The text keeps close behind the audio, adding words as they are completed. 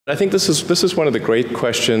I think this is one of the great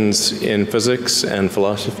questions in physics and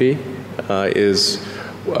philosophy, is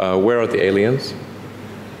where are the aliens?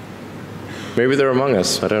 Maybe they're among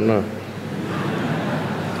us, I don't know.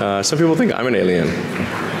 Some people think I'm an alien.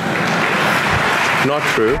 Not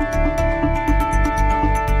true.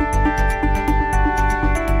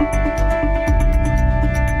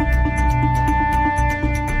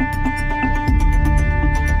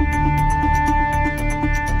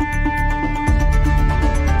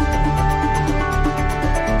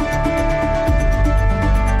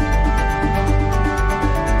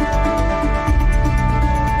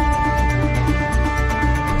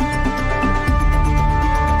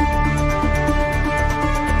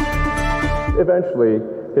 Eventually,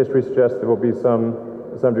 history suggests there will be some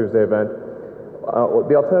doomsday event.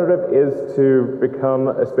 The alternative is to become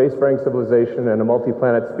a spacefaring civilization and a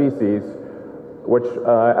multi-planet species, which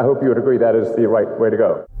I hope you would agree that is the right way to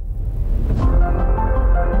go.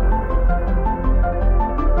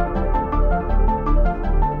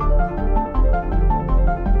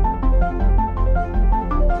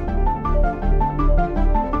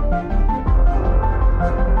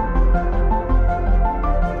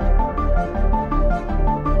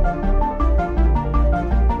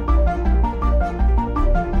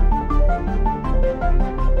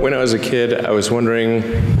 When I was a kid, I was wondering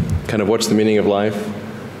kind of what's the meaning of life?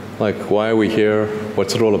 Like, why are we here?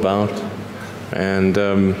 What's it all about? And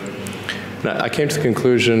I came to the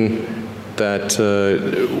conclusion that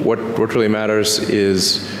what really matters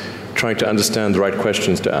is trying to understand the right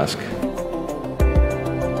questions to ask.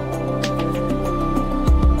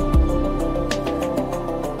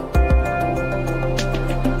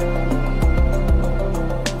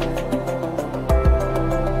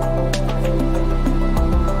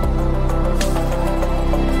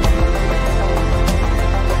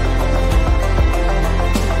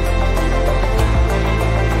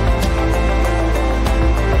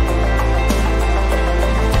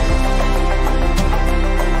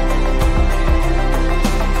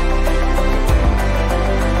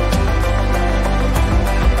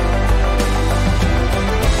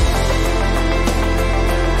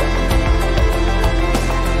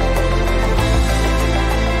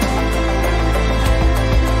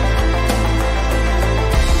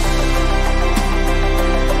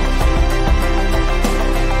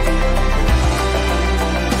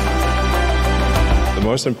 The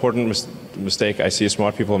most important mistake I see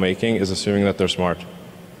smart people making is assuming that they're smart.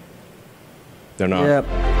 They're not. Yep.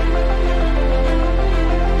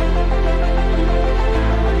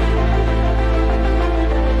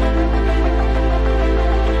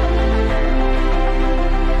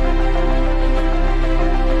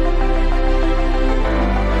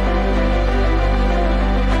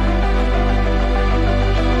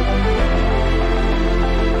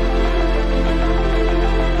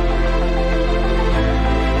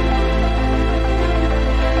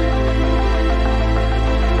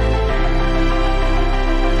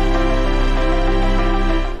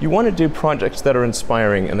 You want to do projects that are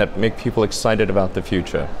inspiring and that make people excited about the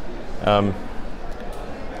future.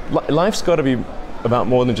 Life's got to be about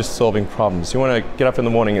more than just solving problems. You want to get up in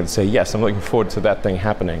the morning and say, yes, I'm looking forward to that thing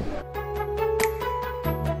happening.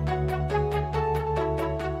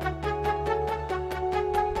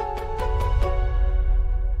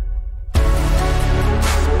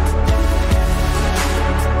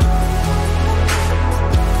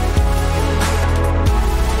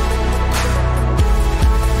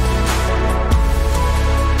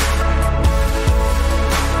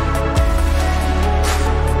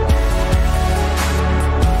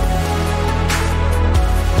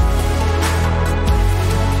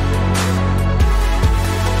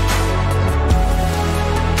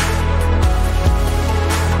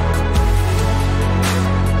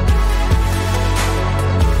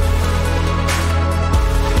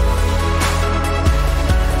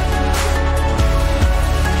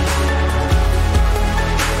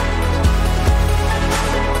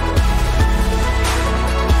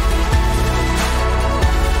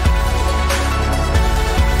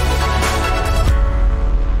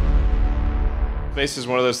 Space is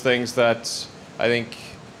one of those things that I think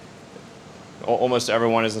almost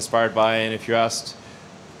everyone is inspired by, and if you asked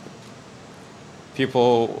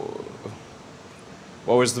people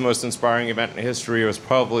what was the most inspiring event in history, it was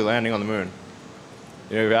probably landing on the moon.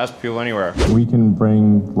 You know, if you ask people anywhere. We can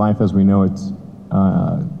bring life as we know it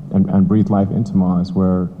and breathe life into Mars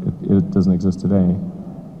where it doesn't exist today,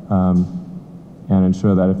 and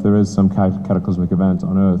ensure that if there is some cataclysmic event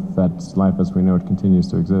on Earth, that life as we know it continues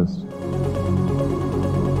to exist.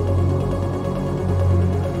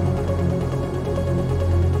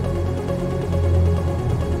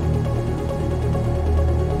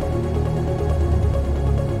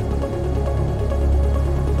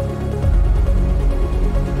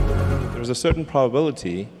 a certain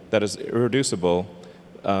probability that is irreducible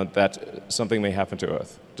that something may happen to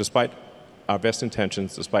Earth. Despite our best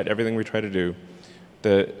intentions, despite everything we try to do,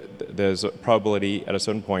 there's a probability at a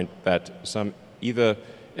certain point that some either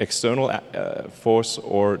external force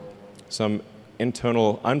or some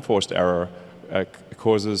internal unforced error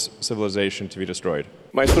causes civilization to be destroyed.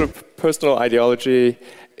 My sort of personal ideology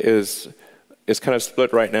is kind of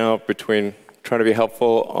split right now between trying to be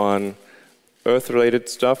helpful on Earth-related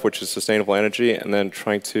stuff, which is sustainable energy, and then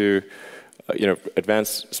trying to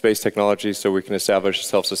advance space technology so we can establish a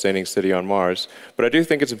self-sustaining city on Mars. But I do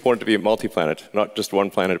think it's important to be multi-planet, not just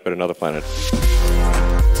one planet, but another planet.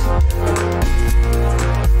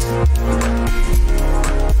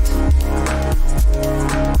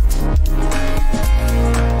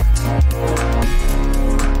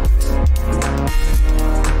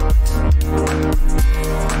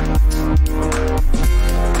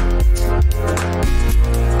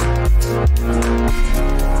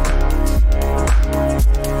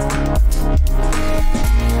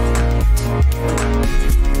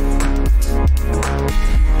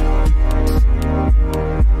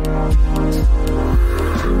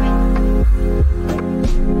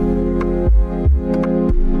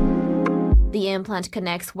 The implant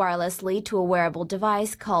connects wirelessly to a wearable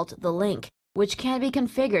device called the Link, which can be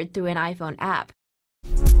configured through an iPhone app.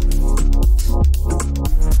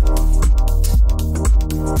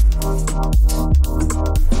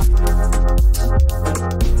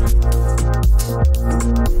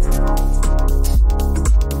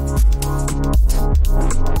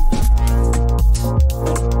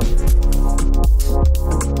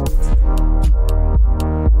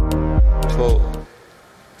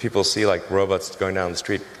 People see like robots going down the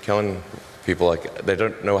street killing people, like they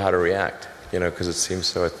don't know how to react, because it seems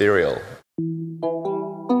so ethereal.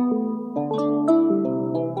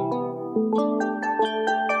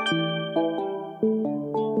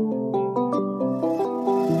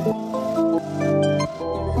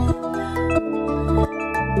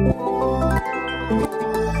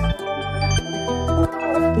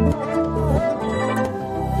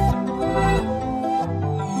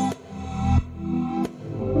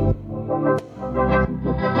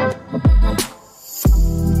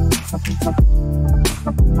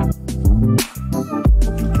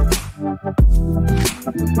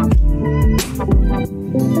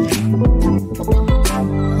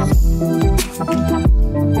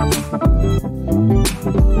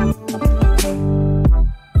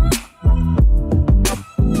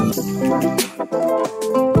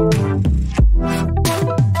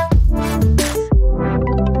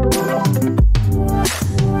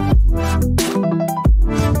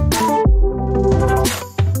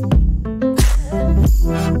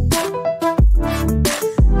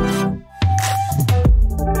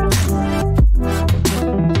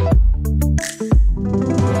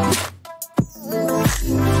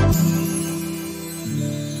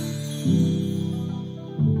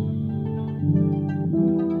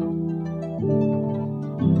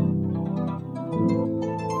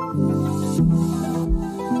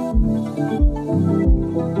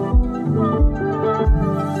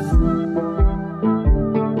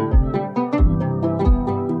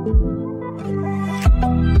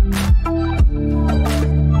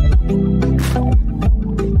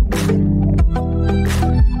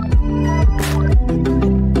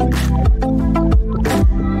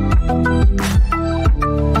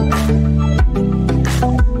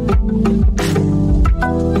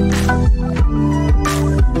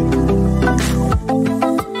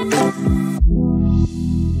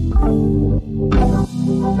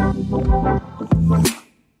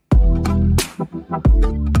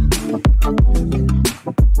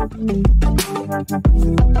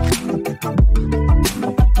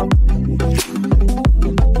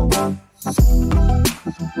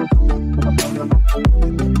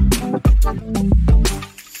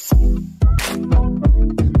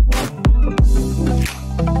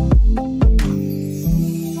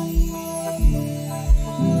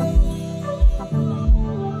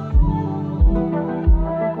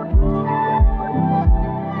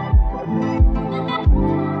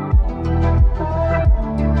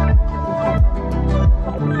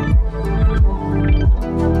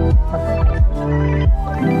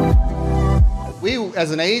 As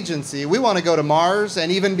an agency, we want to go to Mars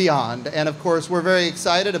and even beyond. And of course, we're very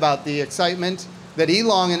excited about the excitement that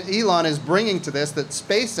Elon is bringing to this, that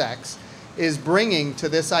SpaceX is bringing to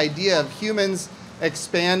this idea of humans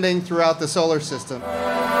expanding throughout the solar system.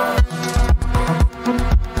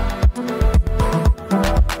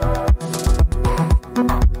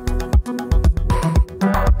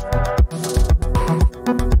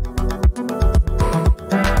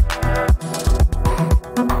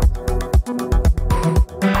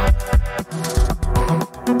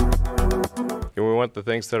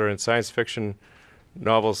 the things that are in science fiction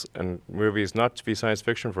novels and movies not to be science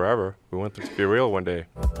fiction forever. We want them to be real one day.